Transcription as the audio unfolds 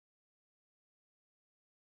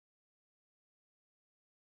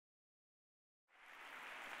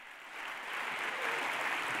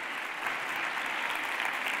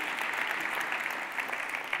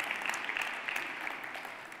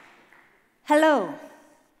Hello.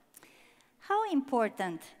 How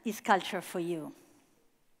important is culture for you?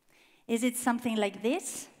 Is it something like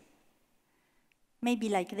this? Maybe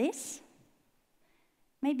like this?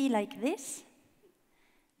 Maybe like this?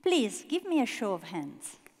 Please, give me a show of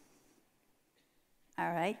hands.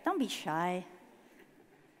 All right, don't be shy.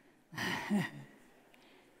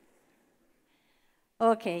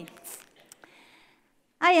 Okay.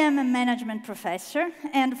 I am a management professor,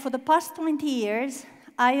 and for the past 20 years,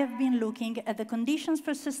 I have been looking at the conditions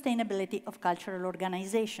for sustainability of cultural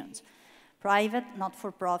organizations, private,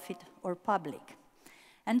 not-for-profit, or public.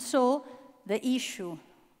 And so, the issue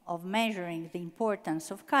of measuring the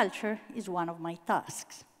importance of culture is one of my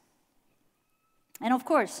tasks. And of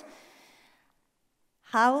course,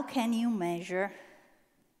 how can you measure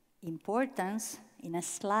importance in a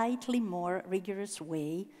slightly more rigorous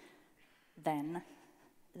way than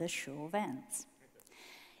the show of hands?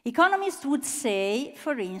 Economists would say,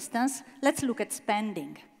 for instance, let's look at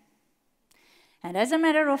spending. And as a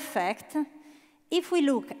matter of fact, if we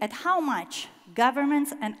look at how much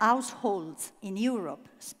governments and households in Europe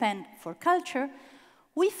spend for culture,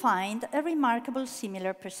 we find a remarkable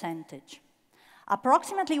similar percentage.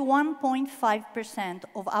 Approximately 1.5%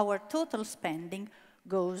 of our total spending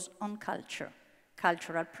goes on culture,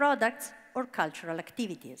 cultural products, or cultural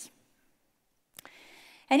activities.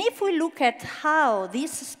 And if we look at how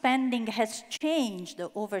this spending has changed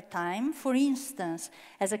over time, for instance,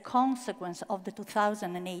 as a consequence of the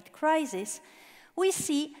 2008 crisis, we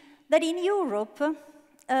see that in Europe,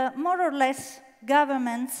 more or less,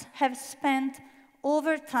 governments have spent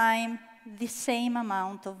over time the same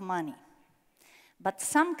amount of money. But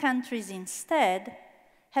some countries instead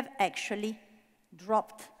have actually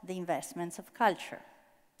dropped the investments of culture.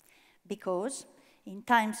 Because in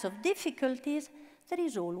times of difficulties, there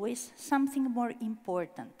is always something more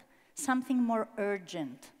important, something more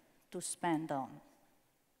urgent to spend on.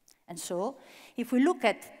 And so, if we look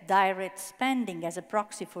at direct spending as a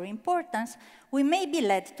proxy for importance, we may be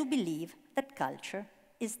led to believe that culture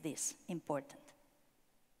is this important.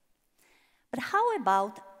 But how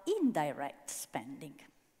about indirect spending?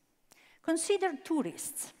 Consider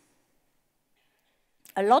tourists.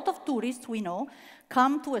 A lot of tourists, we know,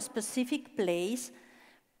 come to a specific place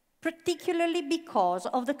particularly because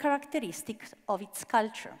of the characteristics of its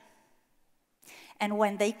culture. And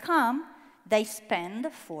when they come, they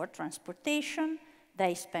spend for transportation,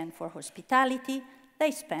 they spend for hospitality,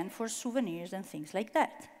 they spend for souvenirs and things like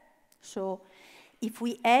that. So if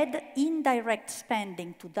we add indirect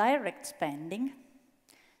spending to direct spending,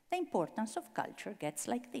 the importance of culture gets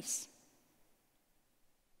like this.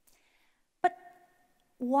 But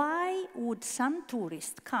why would some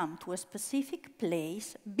tourists come to a specific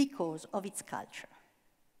place because of its culture?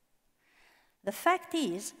 The fact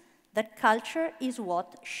is that culture is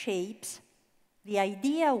what shapes the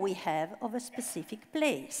idea we have of a specific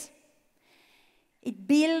place. It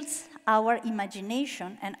builds our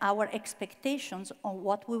imagination and our expectations on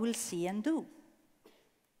what we will see and do.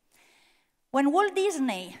 When Walt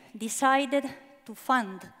Disney decided to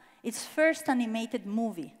fund its first animated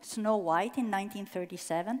movie, Snow White, in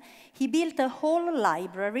 1937, he built a whole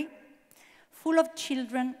library full of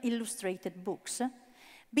children illustrated books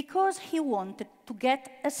because he wanted to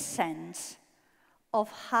get a sense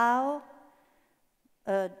of how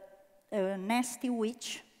a nasty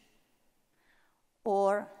witch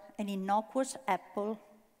or an innocuous apple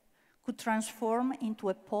could transform into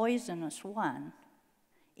a poisonous one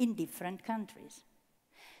in different countries.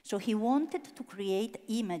 So he wanted to create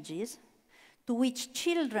images to which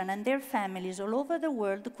children and their families all over the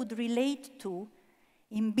world could relate to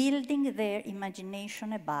in building their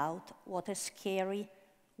imagination about what a scary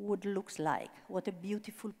wood looks like, what a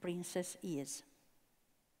beautiful princess is.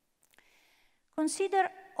 Consider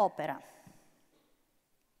opera.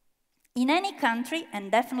 In any country, and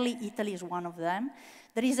definitely Italy is one of them,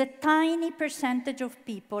 there is a tiny percentage of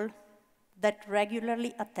people that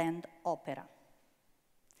regularly attend opera.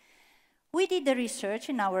 We did a research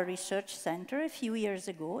in our research center a few years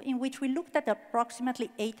ago in which we looked at approximately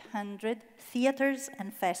 800 theaters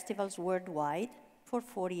and festivals worldwide for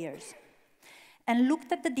 4 years and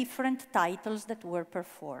looked at the different titles that were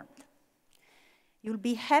performed. You'll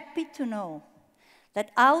be happy to know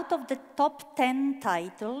that out of the top 10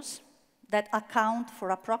 titles that account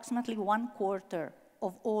for approximately 1/4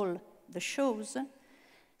 of all the shows,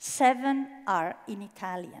 7 are in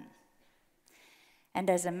Italian. And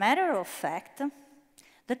as a matter of fact,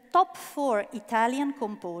 the top 4 Italian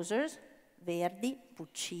composers, Verdi,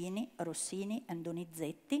 Puccini, Rossini, and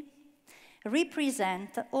Donizetti,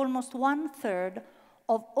 represent almost 1/3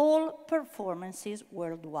 of all performances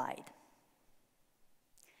worldwide.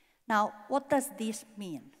 Now, what does this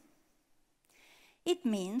mean? It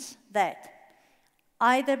means that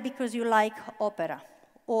either because you like opera,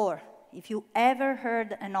 or if you ever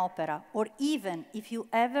heard an opera, or even if you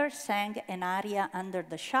ever sang an aria under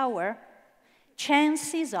the shower,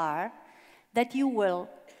 chances are that you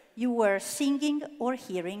were singing or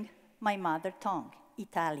hearing my mother tongue,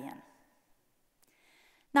 Italian.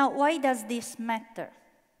 Now, why does this matter?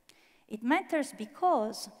 It matters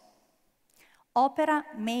because opera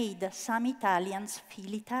made some Italians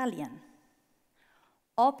feel Italian.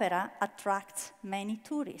 Opera attracts many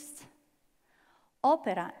tourists.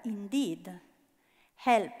 Opera, indeed,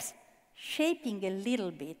 helps shaping a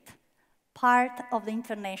little bit part of the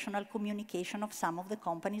international communication of some of the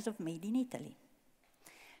companies of Made in Italy.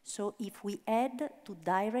 So if we add to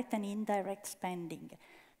direct and indirect spending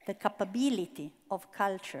the capability of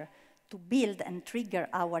culture to build and trigger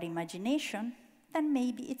our imagination, then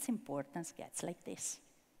maybe its importance gets like this.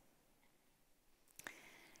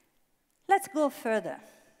 Let's go further.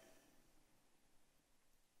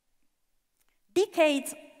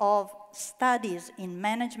 Decades of studies in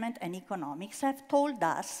management and economics have told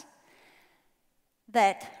us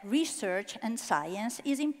that research and science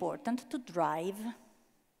is important to drive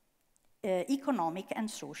economic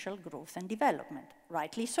and social growth and development,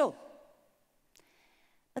 rightly so.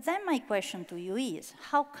 But then my question to you is,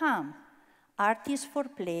 how come art is for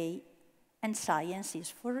play and science is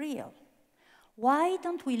for real? Why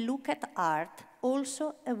don't we look at art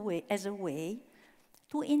also as a way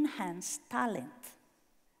to enhance talent?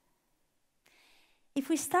 If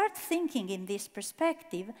we start thinking in this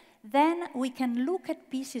perspective, then we can look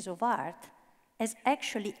at pieces of art as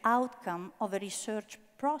actually outcome of a research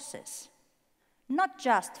process, not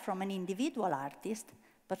just from an individual artist,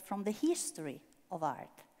 but from the history of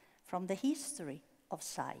art, from the history of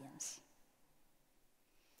science.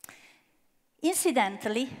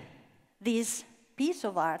 Incidentally, this piece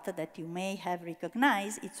of art that you may have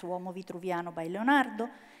recognized, it's Uomo Vitruviano by Leonardo,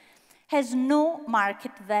 has no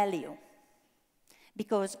market value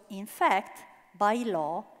because, in fact, by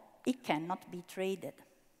law, it cannot be traded.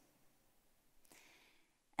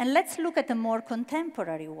 And let's look at a more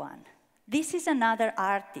contemporary one. This is another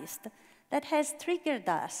artist that has triggered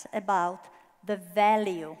us about the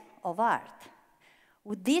value of art.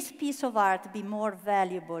 Would this piece of art be more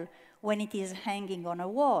valuable when it is hanging on a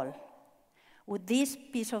wall? Would this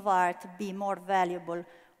piece of art be more valuable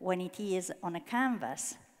when it is on a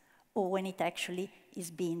canvas or when it actually is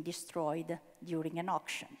being destroyed during an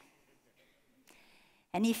auction?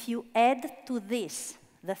 And if you add to this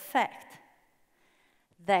the fact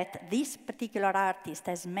that this particular artist,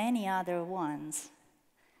 as many other ones,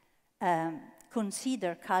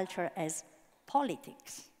 consider culture as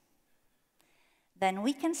politics, then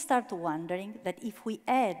we can start wondering that if we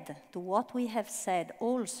add to what we have said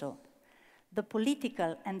also the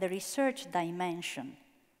political and the research dimension,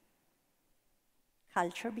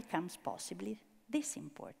 culture becomes possibly this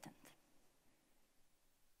important.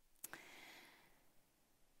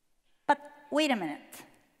 But wait a minute.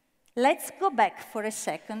 Let's go back for a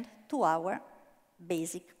second to our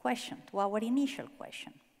basic question, to our initial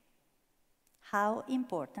question. How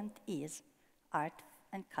important is art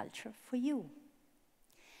and culture for you?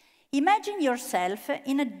 Imagine yourself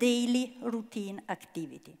in a daily routine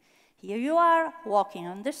activity. Here you are, walking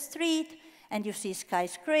on the street, and you see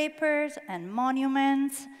skyscrapers and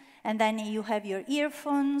monuments, and then you have your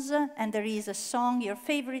earphones, and there is a song, your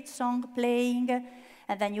favorite song playing,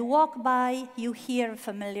 and then you walk by, you hear a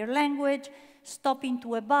familiar language, stop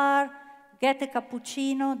into a bar, get a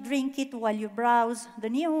cappuccino, drink it while you browse the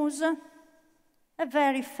news. A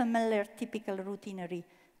very familiar, typical routinary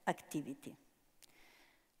activity.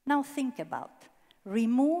 Now think about,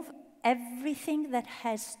 remove everything that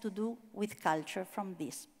has to do with culture from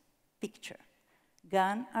this picture.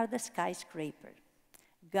 Gone are the skyscrapers.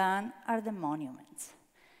 Gone are the monuments.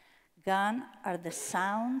 Gone are the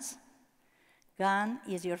sounds. Gone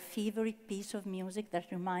is your favorite piece of music that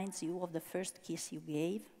reminds you of the first kiss you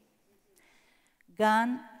gave.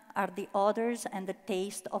 Gone are the odors and the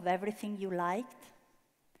taste of everything you liked.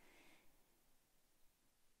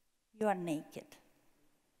 You are naked.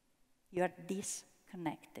 You are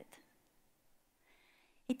disconnected.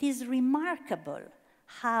 It is remarkable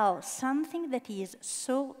how something that is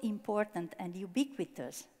so important and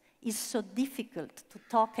ubiquitous is so difficult to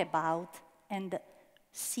talk about and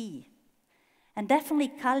see. And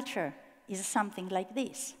definitely culture is something like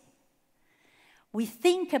this. We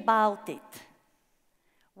think about it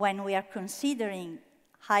when we are considering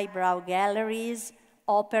highbrow galleries,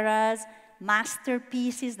 operas,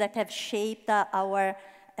 masterpieces that have shaped our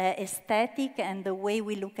aesthetic and the way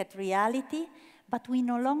we look at reality. but we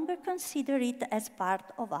no longer consider it as part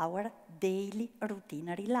of our daily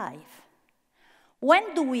routinary life.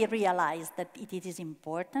 When do we realize that it is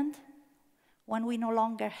important? When we no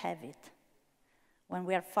longer have it, when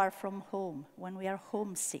we are far from home, when we are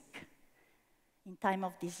homesick, in time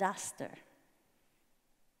of disaster.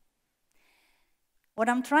 What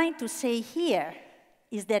I'm trying to say here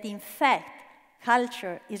is that, in fact,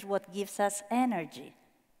 culture is what gives us energy.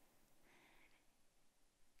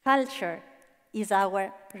 Culture is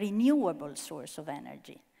our renewable source of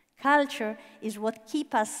energy. Culture is what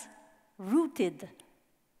keeps us rooted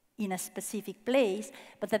in a specific place,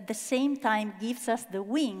 but at the same time gives us the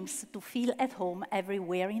wings to feel at home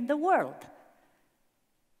everywhere in the world.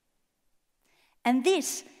 And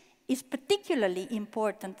this is particularly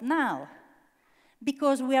important now,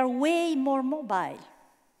 because we are way more mobile.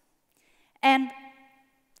 And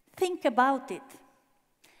think about it.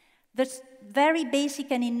 The very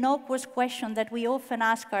basic and innocuous question that we often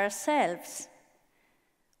ask ourselves,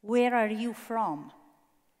 where are you from,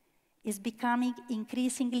 is becoming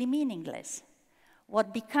increasingly meaningless.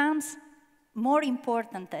 What becomes more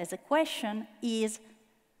important as a question is,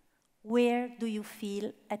 where do you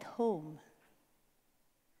feel at home?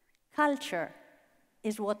 Culture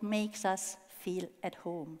is what makes us feel at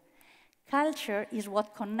home. Culture is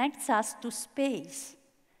what connects us to space,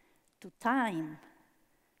 to time,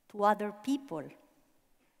 to other people.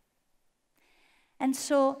 And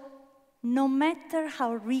so, no matter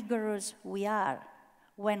how rigorous we are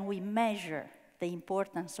when we measure the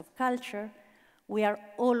importance of culture, we are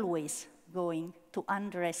always going to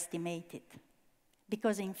underestimate it.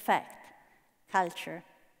 Because in fact, culture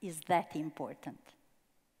is that important.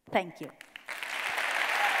 Thank you.